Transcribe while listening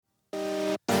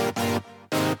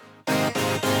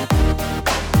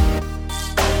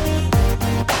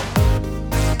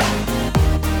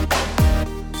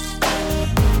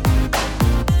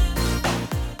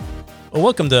Well,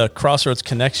 welcome to Crossroads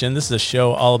Connection. This is a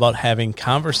show all about having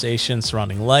conversations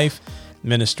surrounding life,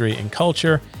 ministry, and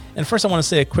culture. And first, I want to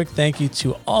say a quick thank you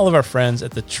to all of our friends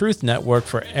at the Truth Network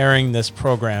for airing this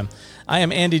program. I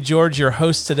am Andy George, your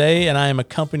host today, and I am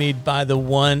accompanied by the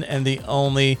one and the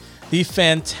only, the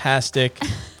fantastic,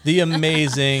 the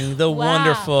amazing, the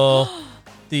wonderful,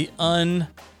 the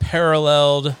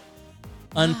unparalleled,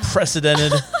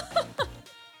 unprecedented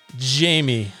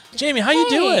Jamie. Jamie, how you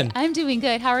doing? I'm doing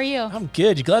good. How are you? I'm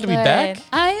good. You glad to be back?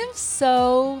 I am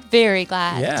so very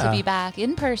glad to be back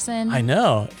in person. I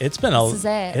know. It's been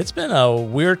It's been a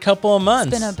weird couple of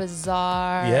months. It's been a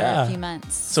bizarre few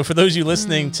months. So for those of you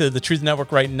listening to the Truth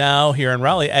Network right now here in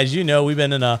Raleigh, as you know, we've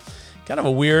been in a kind of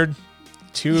a weird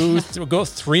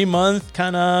 3 month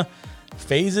kind of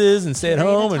phases and stay at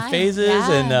home and phases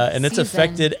and it's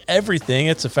affected everything.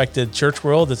 It's affected church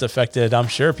world. It's affected, I'm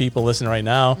sure, people listening right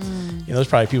now. You know, there's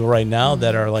probably people right now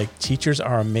that are like, teachers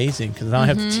are amazing because I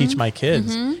don't have to teach my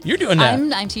kids. You're doing that.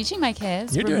 I'm teaching my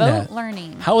kids. You're remote doing that.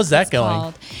 learning. How is that going?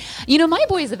 Called. You know, my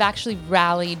boys have actually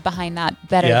rallied behind that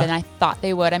better than I thought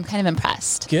they would. I'm kind of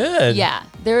impressed. Good. Yeah,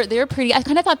 they're pretty. I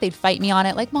kind of thought they'd fight me on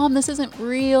it. Like, Mom, this isn't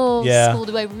real school.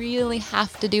 Do I really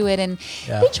have to do it? And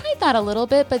they tried that a little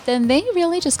bit, but then they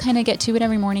really just kind of get to it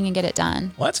every morning and get it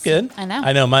done. Well, that's good. I know.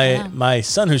 I know my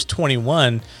son who's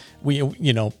 21,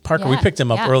 Parker, we picked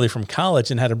him up early from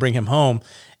college and had to bring him home.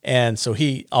 And so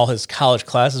all his college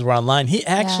classes were online. He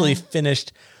actually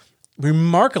finished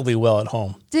remarkably well at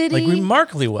home. Did he? Like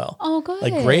remarkably well. Oh, good.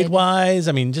 Like grade wise,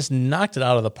 I mean, just knocked it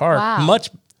out of the park. Wow.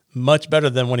 Much better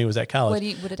than when he was at college. What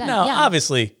he would have done. Now,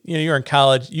 obviously, you're in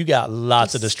college. You got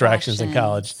lots of distractions in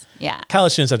college. Yeah.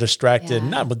 College students are distracted,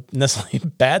 not with necessarily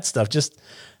bad stuff, just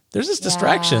there's just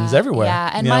distractions everywhere.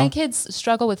 Yeah, and my kids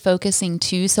struggle with focusing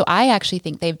too, so I actually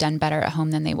think they've done better at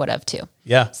home than they would have too.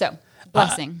 Yeah. So,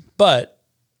 blessing. But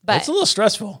it's a little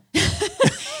stressful.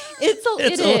 It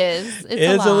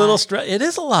is a little stress. It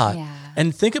is a lot. Yeah.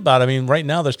 And think about it. I mean, right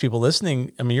now there's people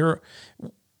listening. I mean,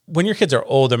 when your kids are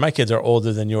older, my kids are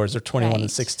older than yours. They're 21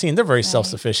 and 16. They're very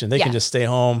self-sufficient. They can just stay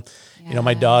home. Yeah. You know,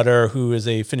 my daughter, who is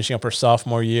finishing up her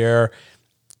sophomore year,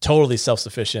 totally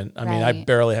self-sufficient. I mean, I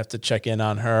barely have to check in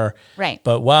on her. Right.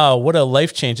 But wow, what a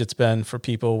life change it's been for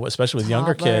people, especially with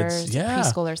younger kids. Yeah.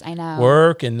 Preschoolers, I know.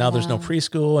 Work, and now there's no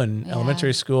preschool and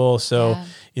elementary school. So,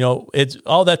 it's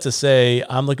all that to say,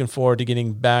 I'm looking forward to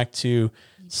getting back to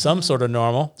some sort of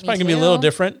normal. It's probably going to be a little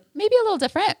different. Maybe a little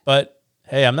different. But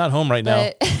hey, I'm not home right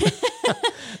now.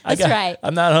 That's right.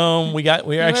 I'm not home.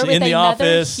 We're actually in the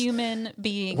office. Human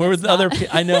being. We're with other people.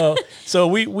 I know. So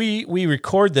we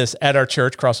record this at our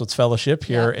church, Crossroads Fellowship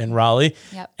here in Raleigh.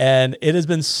 Yep. And it has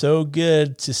been so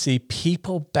good to see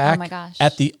people back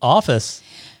at the office.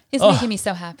 It's making me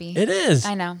so happy. It is.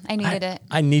 I know. I needed it.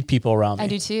 I need people around me. I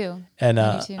do too. And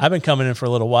I've been coming in for a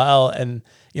little while, and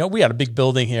we got a big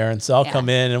building here, and so I'll come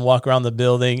in and walk around the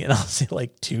building, and I'll see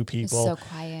like two people. It's so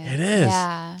quiet. It is.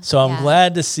 Yeah. So I'm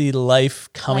glad to see life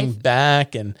coming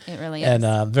back, and it really is.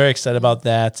 And very excited about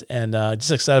that, and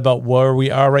just excited about where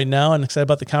we are right now, and excited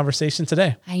about the conversation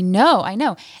today. I know.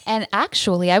 And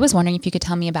actually, I was wondering if you could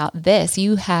tell me about this.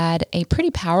 You had a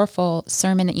pretty powerful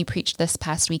sermon that you preached this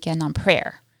past weekend on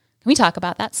prayer. Can we talk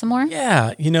about that some more?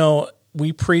 Yeah.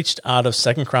 We preached out of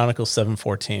 2 Chronicles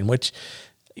 7:14, which,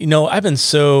 I've been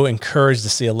so encouraged to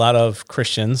see a lot of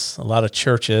Christians, a lot of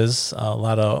churches, a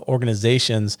lot of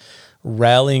organizations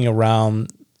rallying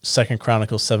around 2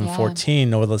 Chronicles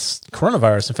 7:14 over this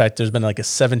coronavirus. In fact, there's been like a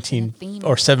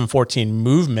 7:14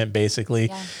 movement,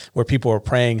 basically, where people are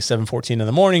praying 7:14 in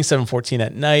the morning, 7:14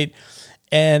 at night.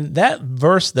 And that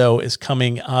verse, though, is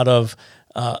coming out of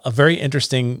a very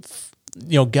interesting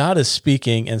God is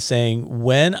speaking and saying,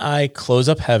 when I close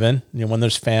up heaven, when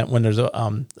there's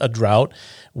a drought,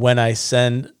 when I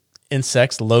send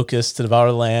insects, locusts to devour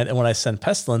the land, and when I send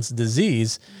pestilence,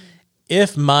 disease,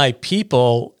 if my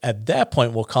people at that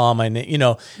point will call on my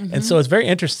name, and so it's very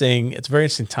interesting. It's a very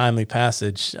interesting, timely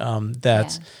passage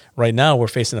that right now we're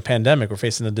facing a pandemic, we're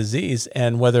facing a disease,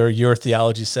 and whether your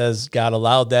theology says God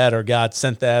allowed that or God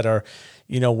sent that or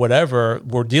whatever,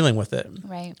 we're dealing with it.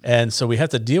 Right. And so we have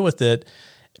to deal with it.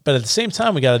 But at the same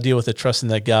time, we got to deal with it, trusting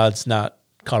that God's not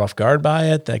caught off guard by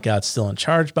it, that God's still in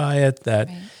charge by it, that,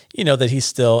 that he's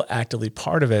still actively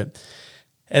part of it.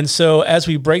 And so as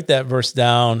we break that verse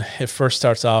down, it first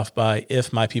starts off by,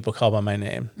 if my people call by my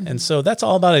name. Mm-hmm. And so that's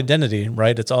all about identity,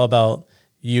 right? It's all about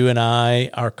you and I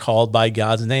are called by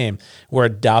God's name. We're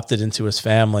adopted into his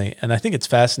family. And I think it's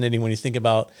fascinating when you think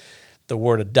about the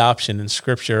word adoption in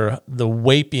Scripture, the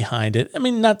weight behind it. I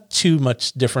mean, not too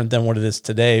much different than what it is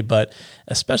today, but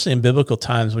especially in biblical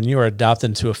times, when you are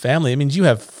adopted into a family, it means you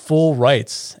have full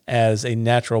rights as a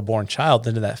natural born child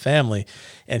into that family.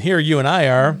 And here you and I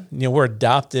are, we're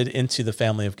adopted into the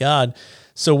family of God.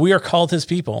 So we are called his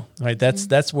people, right?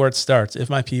 That's where it starts. If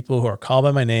my people who are called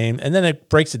by my name, and then it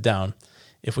breaks it down.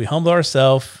 If we humble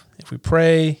ourselves, if we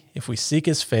pray, if we seek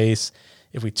his face,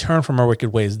 if we turn from our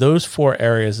wicked ways, those 4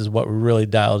 areas is what we're really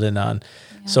dialed in on.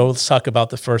 Yeah. So let's talk about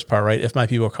the first part, right? If my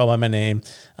people are called by my name,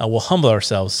 we'll humble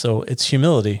ourselves. So it's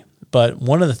humility. But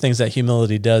one of the things that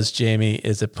humility does, Jamie,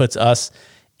 is it puts us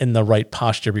in the right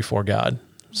posture before God.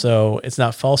 So it's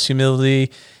not false humility.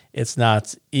 It's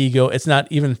not ego. It's not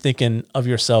even thinking of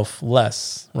yourself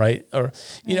less, right? Or,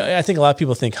 I think a lot of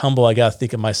people think humble, I got to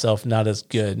think of myself not as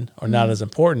good or not as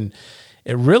important.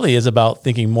 It really is about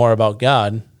thinking more about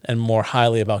God and more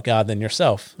highly about God than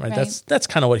yourself, right? That's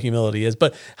kind of what humility is.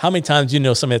 But how many times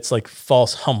somebody that's like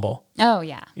false humble? Oh,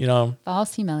 yeah.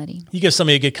 False humility. You give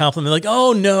somebody a good compliment, like,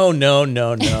 oh, no,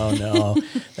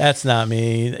 that's not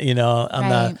me. I'm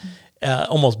not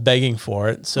almost begging for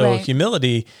it. So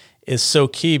humility is so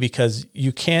key, because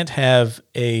you can't have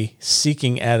a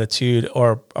seeking attitude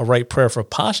or a right prayer for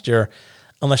posture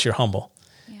unless you're humble.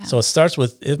 Yeah. So it starts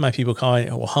with, if my people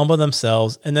will humble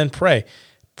themselves, and then pray.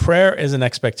 Prayer is an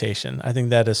expectation. I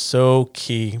think that is so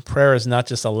key. Prayer is not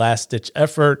just a last-ditch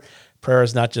effort. Prayer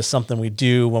is not just something we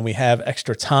do when we have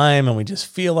extra time and we just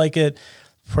feel like it.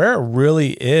 Prayer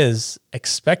really is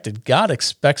expected. God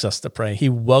expects us to pray. He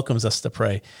welcomes us to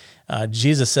pray.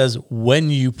 Jesus says, when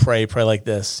you pray like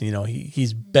this.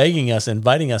 He's begging us,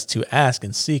 inviting us to ask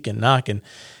and seek and knock and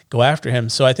go after him.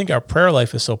 So I think our prayer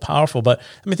life is so powerful. But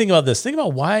let me think about this. Think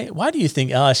about why do you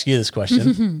think, I'll ask you this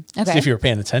question. Okay. See if you were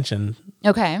paying attention.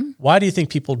 Okay. Why do you think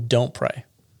people don't pray?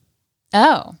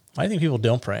 Oh. Why do you think people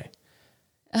don't pray?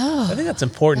 Oh. I think that's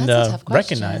important to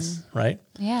recognize, right?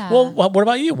 Yeah. Well, what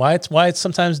about you? Why it's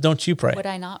sometimes don't you pray? Would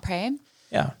I not pray?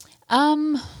 Yeah.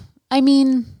 I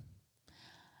mean,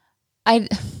 I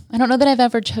don't know that I've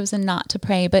ever chosen not to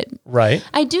pray, but right.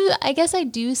 I guess I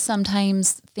do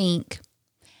sometimes think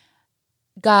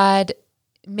God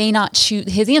may not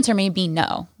choose, his answer may be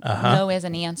no. No is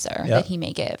an answer that he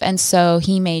may give. And so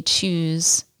he may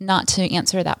choose not to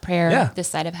answer that prayer this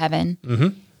side of heaven.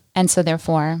 Mm-hmm. And so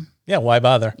therefore... Yeah, why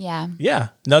bother? Yeah. Yeah,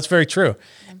 no, that's very true.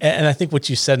 And I think what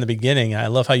you said in the beginning, I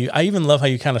even love how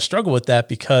you kind of struggle with that,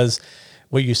 because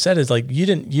what you said is like,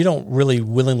 you don't really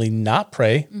willingly not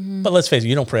pray, but let's face it,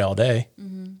 you don't pray all day.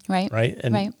 Right.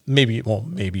 And maybe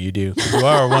you do. You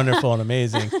are wonderful and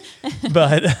amazing.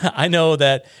 But I know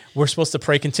that we're supposed to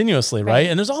pray continuously, right?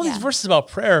 And there's all these verses about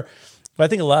prayer. But I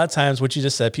think a lot of times what you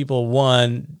just said, people,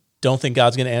 don't think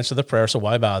God's going to answer the prayer, so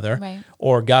why bother? Right.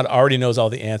 Or God already knows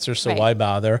all the answers, so why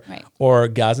bother? Right. Or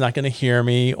God's not going to hear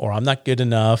me, or I'm not good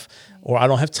enough, or I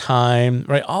don't have time,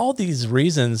 right? All these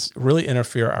reasons really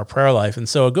interfere our prayer life. And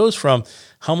so it goes from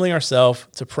humbling ourselves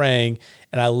to praying,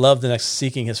 and I love the next,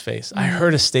 seeking his face. I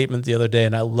heard a statement the other day,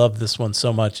 and I love this one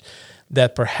so much,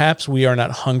 that perhaps we are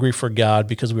not hungry for God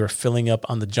because we are filling up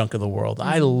on the junk of the world.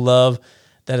 I love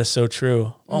that. Is so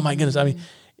true. Oh my goodness. I mean,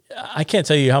 I can't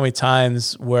tell you how many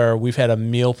times where we've had a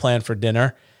meal planned for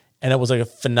dinner, and it was like a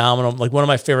phenomenal, like one of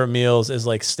my favorite meals is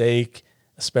like steak,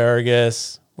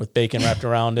 asparagus with bacon wrapped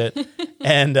around it,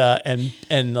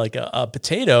 and like a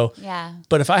potato. Yeah.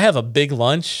 But if I have a big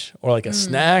lunch or like a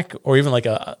snack, or even like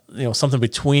a something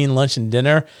between lunch and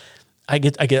dinner,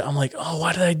 I'm like, oh,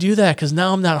 why did I do that? Because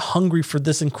now I'm not hungry for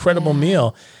this incredible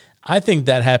meal. I think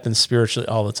that happens spiritually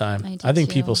all the time. I think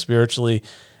people spiritually,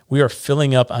 we are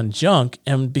filling up on junk,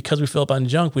 and because we fill up on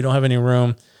junk, we don't have any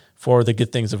room for the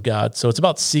good things of God. So it's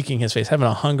about seeking his face, having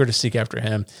a hunger to seek after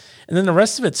him. And then the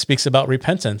rest of it speaks about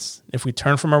repentance. If we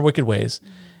turn from our wicked ways,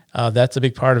 that's a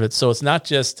big part of it. So it's not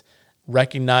just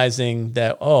recognizing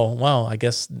that, oh, well, I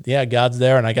guess, God's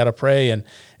there and I got to pray. And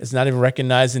it's not even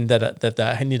recognizing that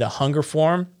I need a hunger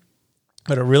for him.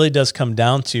 But it really does come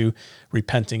down to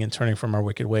repenting and turning from our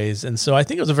wicked ways. And so I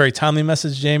think it was a very timely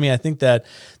message, Jamie. I think that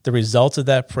the result of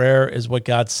that prayer is what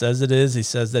God says it is. He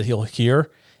says that he'll hear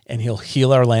and he'll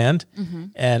heal our land.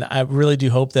 And I really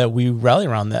do hope that we rally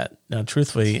around that,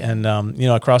 truthfully. And,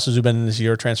 at Crossroads, we've been in this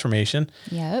year of transformation.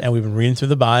 Yep. And we've been reading through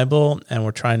the Bible, and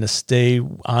we're trying to stay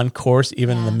on course,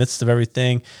 even in the midst of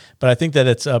everything. But I think that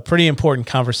it's a pretty important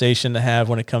conversation to have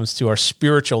when it comes to our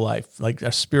spiritual life, like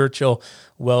our spiritual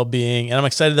well-being. And I'm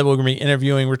excited that we're going to be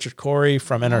interviewing Richard Corey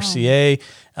from NRCA,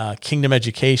 Kingdom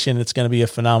Education. It's going to be a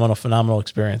phenomenal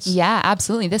experience. Yeah,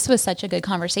 absolutely. This was such a good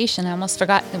conversation. I almost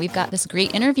forgot that we've got this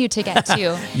great interview to get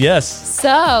to. Yes.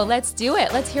 So let's do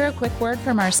it. Let's hear a quick word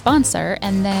from our sponsor. answer,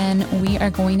 and then we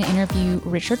are going to interview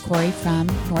Richard Corey from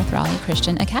North Raleigh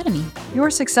Christian Academy.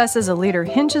 Your success as a leader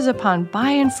hinges upon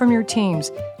buy-in from your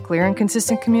teams, clear and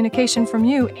consistent communication from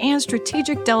you, and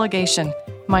strategic delegation.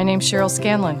 My name's Cheryl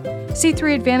Scanlon.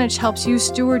 C3 Advantage helps you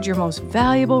steward your most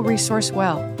valuable resource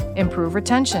well, improve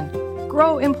retention,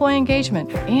 grow employee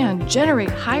engagement, and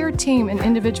generate higher team and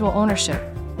individual ownership.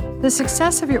 The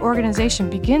success of your organization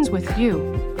begins with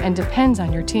you and depends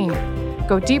on your team.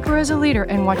 Go deeper as a leader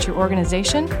and watch your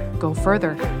organization go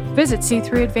further. Visit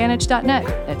c3advantage.net.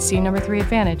 That's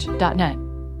c3advantage.net.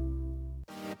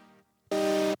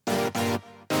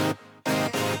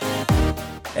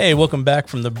 Hey, welcome back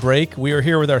from the break. We are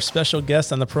here with our special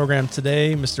guest on the program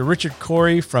today, Mr. Richard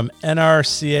Corey from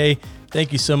NRCA.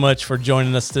 Thank you so much for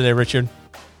joining us today, Richard.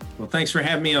 Well, thanks for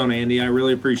having me on, Andy. I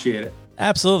really appreciate it.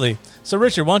 Absolutely. So,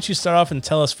 Richard, why don't you start off and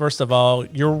tell us, first of all,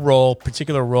 your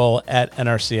particular role at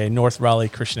NRCA, North Raleigh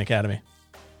Christian Academy?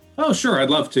 Oh, sure. I'd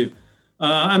love to.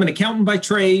 I'm an accountant by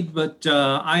trade, but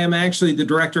I am actually the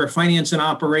director of finance and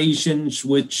operations,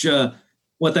 which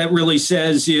what that really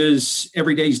says is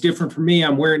every day is different for me.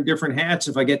 I'm wearing different hats.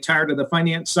 If I get tired of the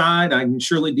finance side, I can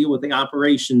surely deal with the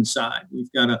operations side.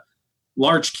 We've got a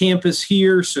large campus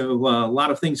here, so a lot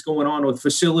of things going on with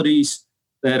facilities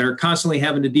that are constantly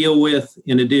having to deal with,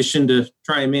 in addition to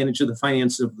try and manage the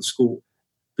finance of the school.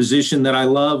 Position that I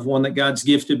love, one that God's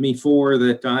gifted me for,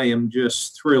 that I am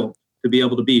just thrilled to be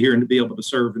able to be here and to be able to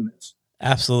serve in this.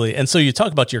 Absolutely. And so you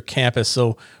talk about your campus.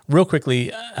 So real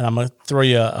quickly, and I'm going to throw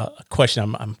you a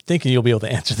question. I'm thinking you'll be able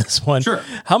to answer this one. Sure.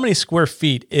 How many square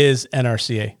feet is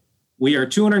NRCA? We are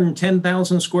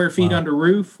 210,000 square feet under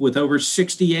roof with over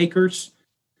 60 acres.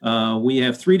 We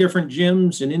have 3 different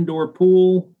gyms, an indoor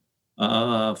pool,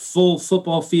 full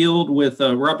football field with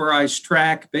a rubberized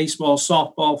track, baseball,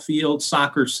 softball field,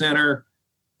 soccer center,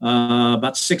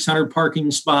 about 600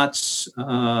 parking spots,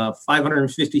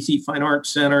 550 seat fine arts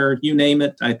center, you name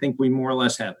it. I think we more or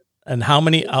less have it. And how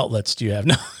many outlets do you have?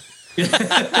 No.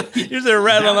 You're there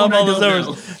rattling off all those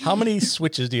numbers. How many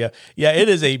switches do you have? Yeah, it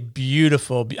is a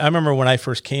beautiful. I remember when I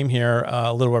first came here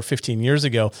a little over 15 years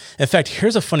ago. In fact,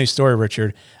 here's a funny story,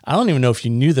 Richard. I don't even know if you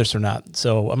knew this or not.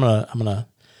 So I'm gonna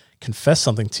confess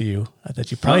something to you that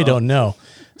you probably don't know.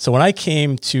 So when I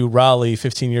came to Raleigh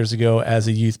 15 years ago as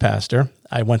a youth pastor,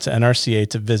 I went to NRCA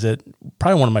to visit,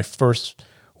 probably one of my first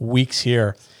weeks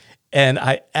here, and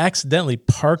I accidentally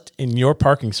parked in your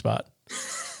parking spot.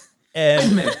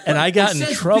 And I got in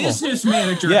trouble. Business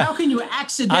manager, yeah. How can you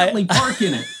accidentally park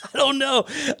in it? I don't know.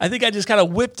 I think I just kind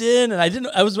of whipped in, and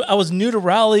I was new to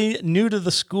Raleigh, new to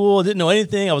the school, didn't know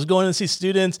anything. I was going to see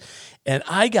students, and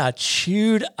I got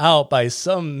chewed out by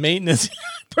some maintenance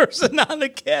person on the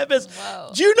campus.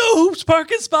 Whoa. Do you know whose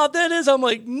parking spot that is? I'm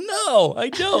like, no, I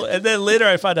don't. And then later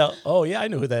I find out, oh yeah, I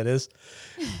know who that is.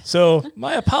 So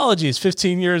my apologies,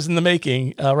 15 years in the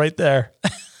making, right there.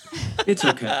 It's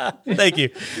okay. Thank you.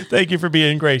 Thank you for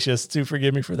being gracious to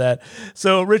forgive me for that.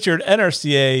 So, Richard,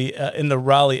 NRCA in the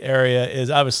Raleigh area is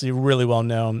obviously really well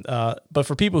known. But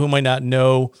for people who might not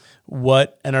know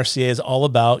what NRCA is all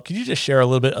about, could you just share a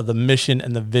little bit of the mission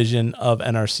and the vision of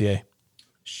NRCA?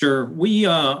 Sure. We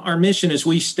our mission, as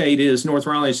we state, is North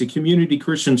Raleigh is a community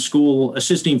Christian school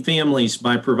assisting families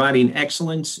by providing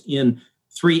excellence in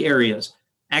 3 areas: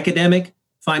 academic,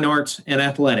 fine arts, and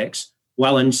athletics,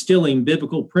 while instilling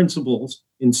biblical principles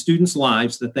in students'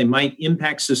 lives that they might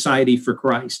impact society for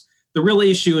Christ. The real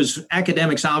issue is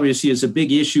academics obviously is a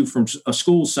big issue from a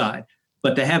school side,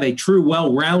 but to have a true,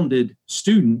 well-rounded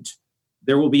student,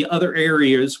 there will be other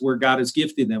areas where God has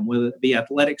gifted them, whether it be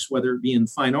athletics, whether it be in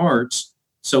fine arts.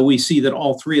 So we see that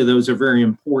all 3 of those are very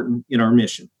important in our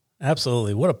mission.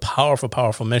 Absolutely. What a powerful,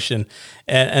 powerful mission.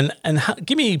 And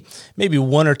give me maybe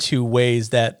 1 or 2 ways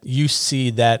that you see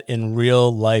that in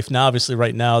real life. Now, obviously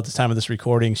right now at the time of this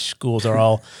recording, schools are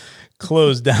all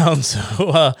closed down.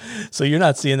 So you're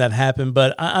not seeing that happen,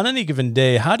 but on any given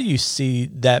day, how do you see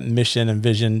that mission and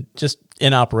vision just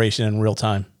in operation in real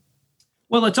time?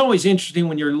 Well, it's always interesting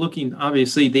when you're looking,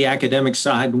 obviously, the academic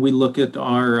side, and we look at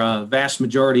our vast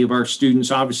majority of our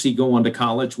students obviously go on to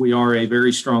college. We are a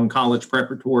very strong college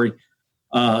preparatory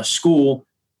school.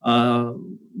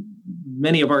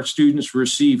 Many of our students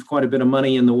receive quite a bit of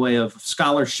money in the way of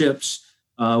scholarships.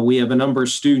 We have a number of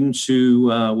students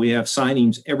who we have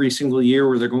signings every single year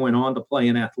where they're going on to play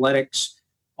in athletics.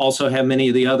 Also have many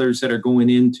of the others that are going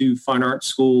into fine arts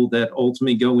school that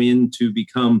ultimately go in to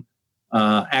become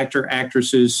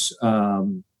actresses,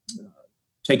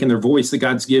 taking their voice that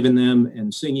God's given them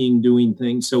and singing, doing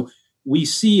things. So we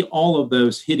see all of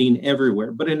those hitting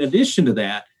everywhere. But in addition to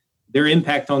that, their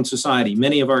impact on society.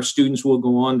 Many of our students will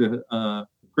go on to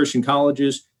Christian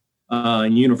colleges.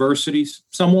 and universities.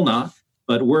 Some will not.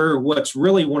 But what's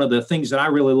really one of the things that I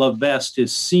really love best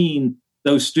is seeing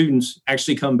those students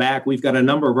actually come back. We've got a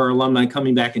number of our alumni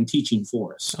coming back and teaching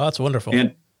for us. Oh, that's wonderful.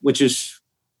 And which is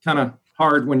kind of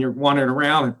hard when you're wandering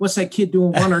around. What's that kid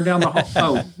doing wandering down the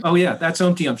hall? Oh yeah, that's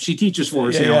Umtium. She teaches for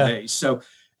us nowadays. So,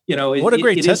 what a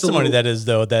great testimony that is,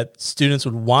 though, that students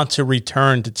would want to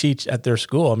return to teach at their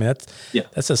school. I mean,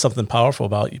 that says something powerful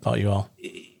about you all.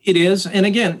 It is. And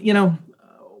again,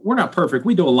 we're not perfect.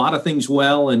 We do a lot of things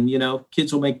well, and,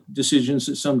 kids will make decisions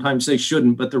that sometimes they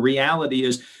shouldn't. But the reality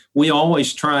is we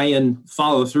always try and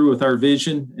follow through with our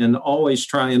vision, and always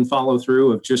try and follow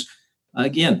through of just,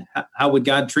 again, how would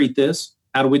God treat this?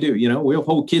 How do we do? We'll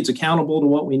hold kids accountable to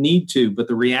what we need to. But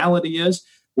the reality is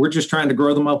we're just trying to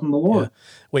grow them up in the Lord. Yeah.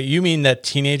 Wait, you mean that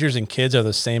teenagers and kids are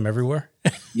the same everywhere?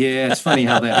 Yeah, it's funny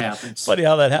how that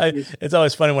happens. It's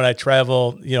always funny when I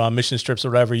travel, on mission trips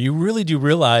or whatever. You really do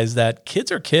realize that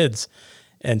kids are kids,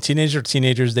 and teenagers are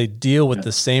teenagers. They deal with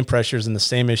the same pressures and the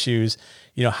same issues.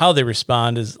 How they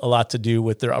respond is a lot to do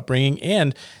with their upbringing,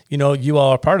 and you all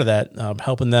are part of that,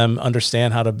 helping them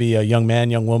understand how to be a young man,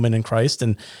 young woman in Christ,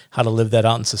 and how to live that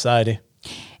out in society.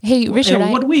 Hey, Richard,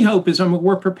 and what we hope is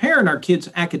we're preparing our kids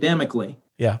academically.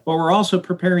 Yeah. But we're also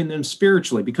preparing them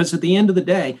spiritually, because at the end of the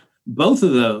day, both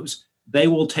of those, they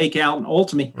will take out, and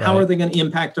ultimately, how are they going to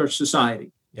impact our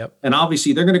society? Yep. And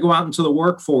obviously they're going to go out into the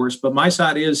workforce. But my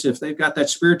side is, if they've got that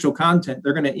spiritual content,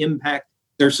 they're going to impact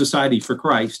their society for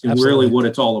Christ, and really what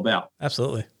it's all about.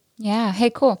 Absolutely. Yeah. Hey,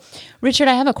 cool. Richard,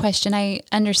 I have a question. I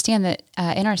understand that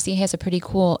NRC has a pretty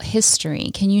cool history.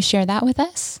 Can you share that with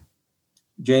us?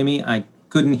 Jamie, I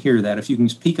couldn't hear that. If you can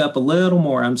speak up a little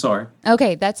more, I'm sorry.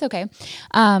 Okay, that's okay.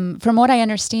 From what I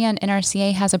understand,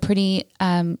 NRCA has a pretty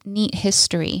neat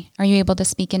history. Are you able to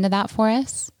speak into that for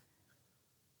us?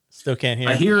 Still can't hear.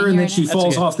 I hear her, and then she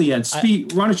falls off the end.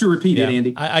 Why don't you repeat it,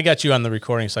 Andy? I got you on the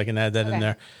recording, so I can add that in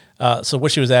there. So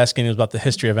what she was asking was about the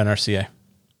history of NRCA.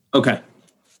 Okay.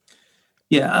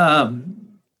 Yeah,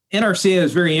 NRCA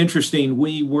is very interesting.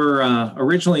 We were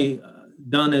originally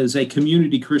done as a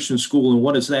community Christian school, and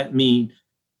what does that mean?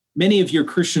 Many of your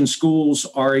Christian schools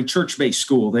are a church-based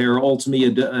school. They are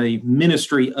ultimately a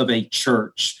ministry of a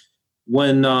church.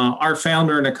 When our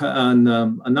founder and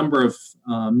a number of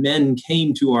men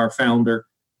came to our founder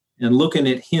and looking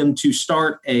at him to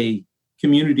start a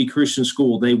community Christian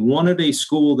school, they wanted a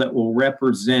school that will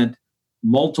represent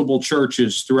multiple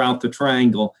churches throughout the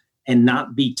Triangle and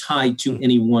not be tied to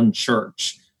any one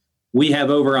church. We have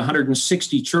over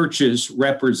 160 churches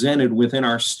represented within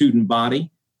our student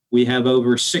body. We have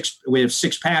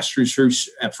six pastors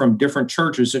from different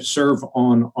churches that serve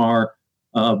on our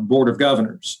board of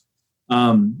governors.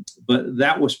 But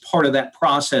that was part of that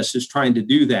process, is trying to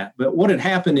do that. But what had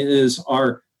happened is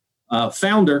our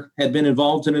founder had been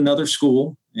involved in another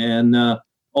school, and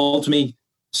ultimately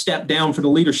stepped down for the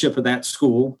leadership of that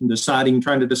school, and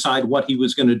trying to decide what he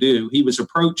was going to do. He was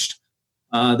approached.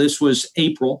 This was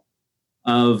April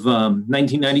of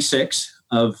 1996.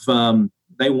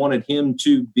 They wanted him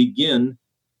to begin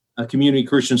a community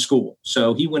Christian school.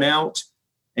 So he went out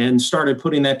and started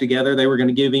putting that together. They were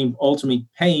going to ultimately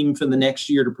pay him for the next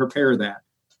year to prepare that.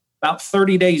 About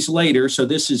 30 days later, so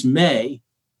this is May,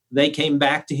 they came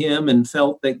back to him and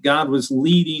felt that God was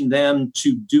leading them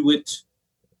to do it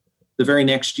the very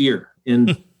next year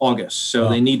in August. So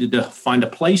they needed to find a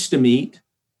place to meet,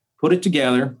 put it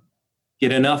together,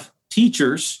 get enough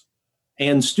teachers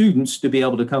and students to be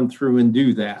able to come through and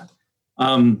do that.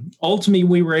 Ultimately,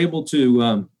 we were able to,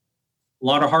 a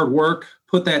lot of hard work,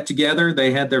 put that together.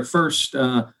 They had their first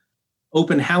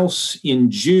open house in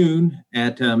June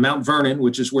at Mount Vernon,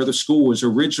 which is where the school was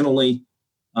originally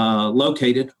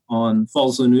located on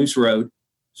Falls Lanús Road.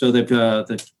 So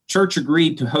the church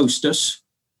agreed to host us.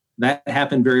 That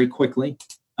happened very quickly.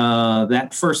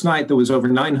 That first night, there was over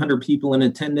 900 people in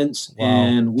attendance,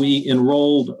 and we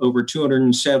enrolled over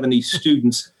 270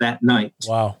 students that night.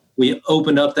 Wow. We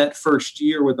opened up that first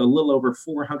year with a little over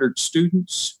 400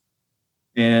 students,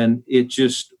 and it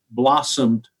just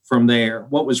blossomed from there.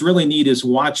 What was really neat is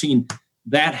watching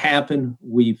that happen.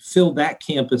 We filled that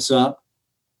campus up,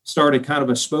 started kind of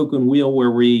a spoken wheel where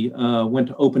we went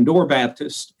to Open Door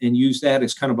Baptist and used that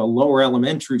as kind of a lower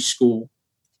elementary school.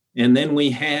 And then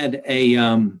we had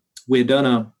we had done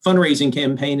a fundraising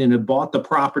campaign and had bought the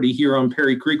property here on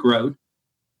Perry Creek Road.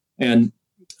 And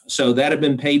so that had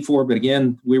been paid for. But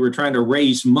again, we were trying to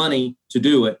raise money to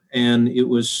do it. And it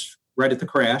was right at the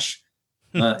crash.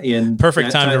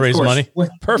 Perfect time to raise money.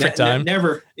 Perfect time.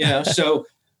 Never. Yeah. So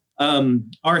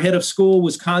our head of school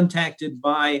was contacted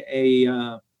by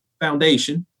a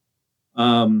foundation.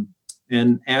 And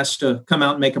and asked to come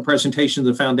out and make a presentation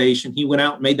to the foundation. He went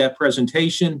out and made that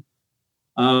presentation,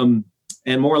 and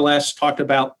more or less talked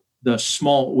about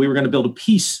we were going to build a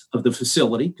piece of the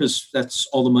facility because that's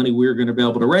all the money we were going to be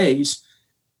able to raise.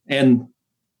 And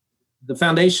the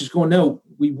foundation's going, no,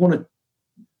 we want to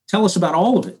tell us about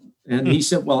all of it. And he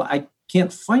said, well, I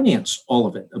can't finance all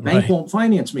of it. A bank won't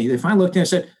finance me. They finally looked at it and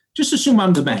said, just assume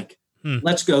I'm the bank.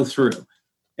 Let's go through.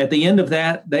 At the end of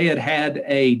that, they had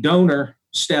a donor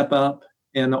step up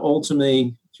and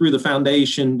ultimately, through the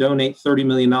foundation, donate $30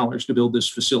 million to build this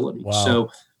facility. Wow.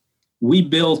 So we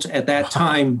built at that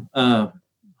time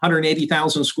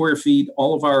 180,000 square feet,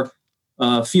 all of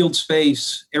our field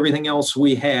space, everything else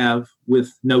we have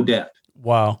with no debt.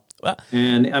 Wow.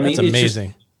 And I mean, that's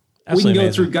amazing. We can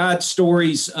go through God's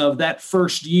stories of that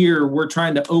first year we're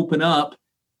trying to open up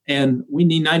and we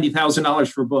need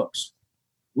 $90,000 for books.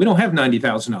 We don't have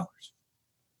 $90,000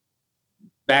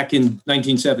 back in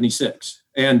 1976.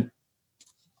 And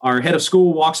our head of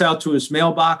school walks out to his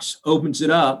mailbox, opens it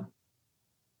up,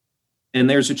 and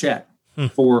there's a check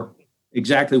for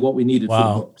exactly what we needed for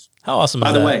the books. How awesome is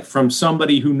that? By the way, from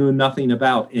somebody who knew nothing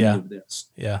about any of this.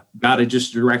 Yeah. God had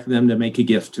just directed them to make a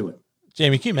gift to it.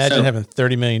 Jamie, can you imagine having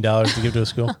 $30 million to give to a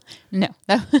school? No.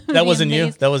 That wasn't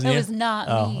you? That wasn't you? That was not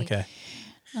me. Oh, okay.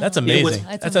 That's amazing.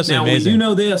 That's absolutely now, amazing. We do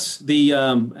know this.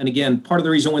 And again, part of the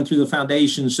reason I went through the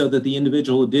foundation so that the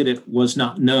individual who did it was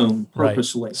not known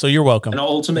purposely. Right. So you're welcome. And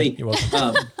ultimately, you're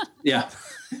welcome.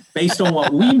 Based on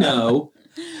what we know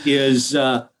is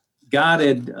God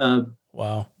had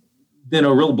been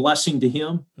a real blessing to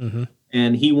him. Mm-hmm.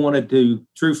 And he wanted to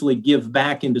truthfully give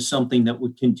back into something that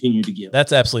would continue to give.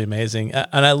 That's absolutely amazing.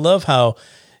 And I love how,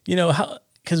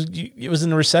 because it was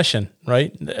in a recession,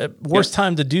 right? Worst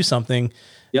time to do something,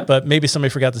 but maybe somebody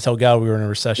forgot to tell God we were in a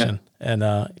recession. And,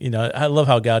 I love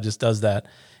how God just does that.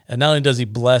 And not only does he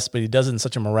bless, but he does it in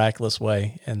such a miraculous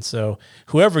way. And so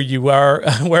whoever you are,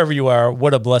 wherever you are,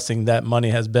 what a blessing that money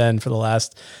has been for the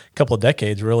last couple of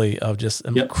decades, really, of just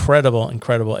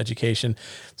incredible education.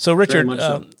 So Richard,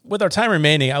 with our time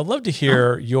remaining, I'd love to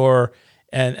hear your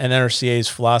and NRCA's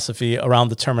philosophy around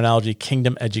the terminology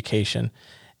kingdom education.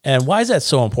 And why is that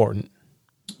so important?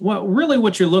 Well, really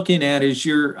what you're looking at is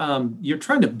you're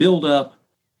trying to build up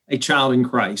a child in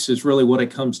Christ is really what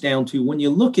it comes down to. When you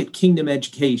look at kingdom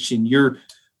education, you're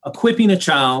equipping a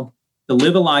child to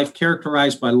live a life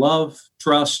characterized by love,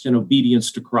 trust, and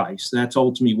obedience to Christ. That's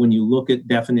ultimately when you look at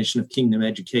definition of kingdom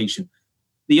education.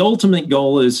 The ultimate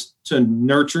goal is to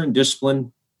nurture and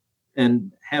discipline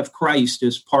and have Christ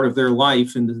as part of their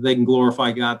life and that they can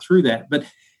glorify God through that. But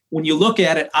when you look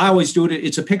at it, I always do it.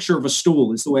 It's a picture of a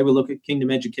stool is the way we look at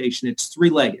kingdom education. It's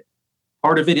three-legged.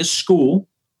 Part of it is school.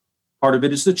 Part of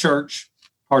it is the church,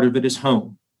 part of it is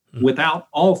home. Mm-hmm. Without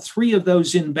all three of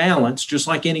those in balance, just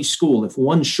like any school, if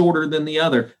one's shorter than the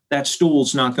other, that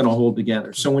stool's not going to hold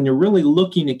together. So when you're really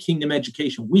looking at kingdom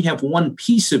education, we have one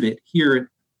piece of it here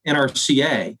at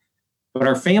NRCA, but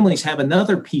our families have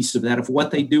another piece of that, of what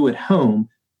they do at home,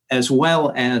 as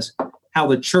well as how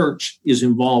the church is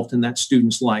involved in that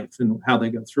student's life and how they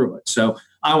go through it. So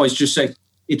I always just say,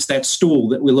 it's that stool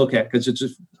that we look at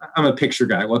because I'm a picture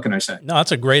guy. What can I say? No,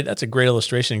 that's a great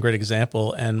illustration, great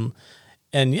example. And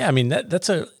yeah, I mean,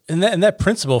 that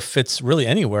principle fits really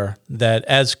anywhere. That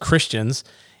as Christians,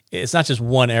 it's not just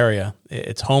one area.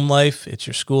 It's home life. It's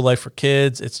your school life for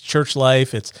kids. It's church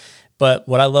life. But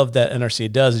what I love that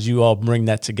NRCA does is you all bring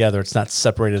that together. It's not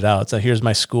separated out. It's like, here's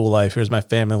my school life. Here's my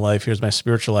family life. Here's my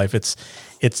spiritual life.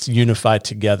 It's unified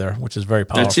together, which is very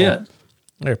powerful. That's it.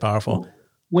 Very powerful.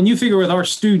 When you figure with our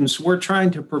students, we're trying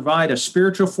to provide a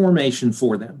spiritual formation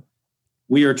for them.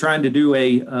 We are trying to do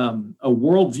a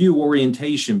worldview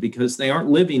orientation because they aren't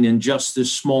living in just this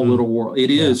small little world.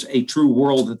 It is a true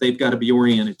world that they've got to be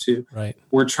oriented to. Right.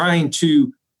 We're trying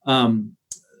to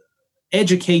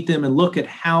educate them and look at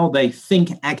how they think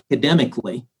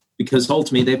academically, because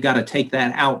ultimately they've got to take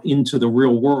that out into the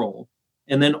real world.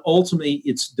 And then ultimately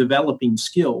it's developing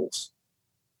skills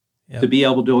to be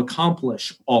able to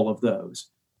accomplish all of those.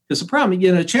 Because the problem,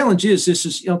 the challenge is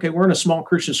we're in a small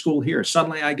Christian school here.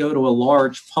 Suddenly I go to a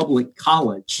large public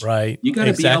college. Right. You got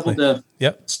to be able to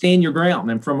stand your ground.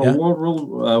 And from a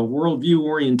worldview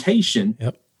orientation,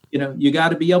 you got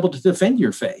to be able to defend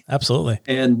your faith. Absolutely.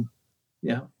 And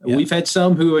we've had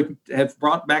some who have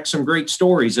brought back some great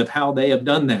stories of how they have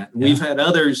done that. And we've had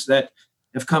others that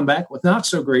have come back with not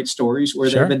so great stories where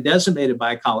they've been decimated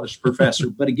by a college professor.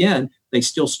 But again, they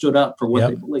still stood up for what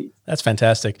they believe. That's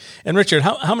fantastic. And Richard,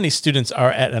 how many students are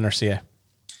at NRCA?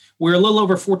 We're a little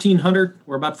over 1,400.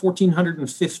 We're about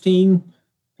 1,415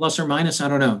 plus or minus, I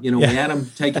don't know. We had them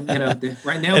taking,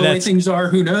 right now the way things are,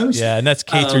 who knows? Yeah, and that's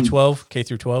K through 12. K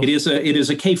through 12. It is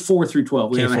a K4 through 12.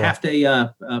 We have a half-day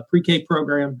pre-K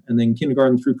program, and then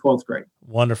kindergarten through 12th grade.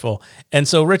 Wonderful. And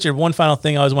so, Richard, one final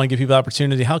thing, I always want to give people the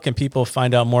opportunity. How can people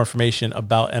find out more information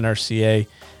about NRCA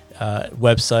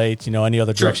website? Any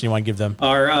other direction you want to give them?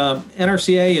 Our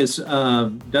NRCA is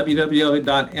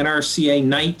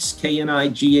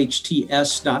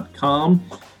www.nrcanights.com.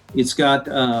 It's got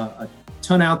a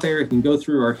ton out there. It can go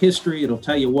through our history. It'll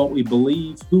tell you what we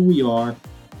believe, who we are.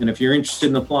 And if you're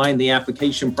interested in applying the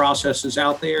application processes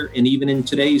out there, and even in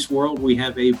today's world, we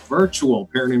have a virtual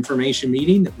parent information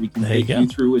meeting that we can take you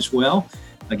through as well.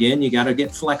 Again, you got to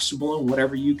get flexible in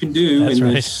whatever you can do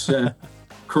this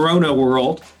Corona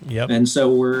world. Yep. And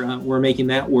so we're making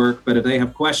that work. But if they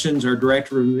have questions, our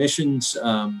director of admissions,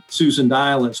 Susan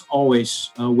Dial, is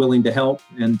always willing to help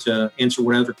and to answer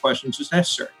whatever questions is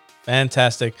necessary.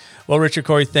 Fantastic. Well, Richard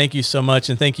Corey, thank you so much.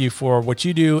 And thank you for what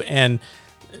you do. And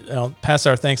pass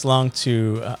our thanks along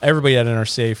to everybody at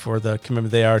NRCA for the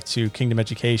commitment they are to kingdom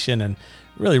education and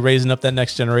really raising up that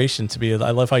next generation to be, I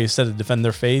love how you said it, defend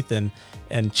their faith and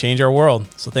change our world.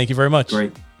 So thank you very much.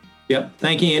 Great. Yep.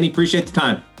 Thank you, Andy. Appreciate the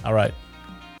time. All right.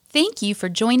 Thank you for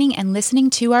joining and listening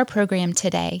to our program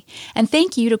today. And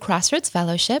thank you to Crossroads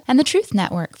Fellowship and the Truth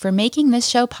Network for making this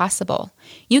show possible.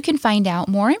 You can find out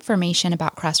more information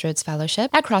about Crossroads Fellowship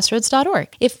at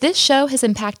crossroads.org. If this show has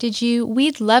impacted you,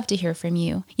 we'd love to hear from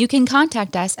you. You can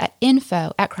contact us at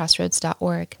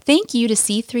info@crossroads.org. Thank you to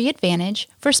C3 Advantage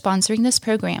for sponsoring this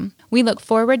program. We look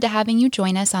forward to having you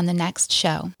join us on the next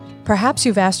show. Perhaps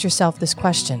you've asked yourself this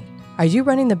question: are you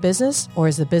running the business, or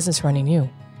is the business running you?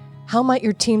 How might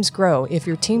your teams grow if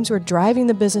your teams were driving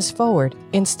the business forward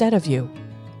instead of you?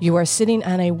 You are sitting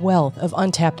on a wealth of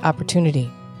untapped opportunity.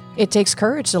 It takes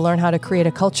courage to learn how to create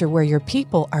a culture where your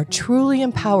people are truly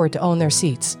empowered to own their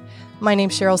seats. My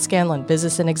name's Cheryl Scanlon,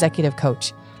 business and executive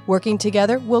coach. Working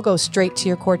together, we'll go straight to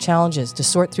your core challenges to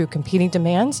sort through competing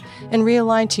demands and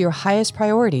realign to your highest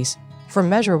priorities for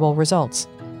measurable results.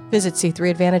 Visit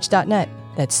c3advantage.net.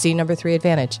 That's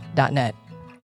C3advantage.net.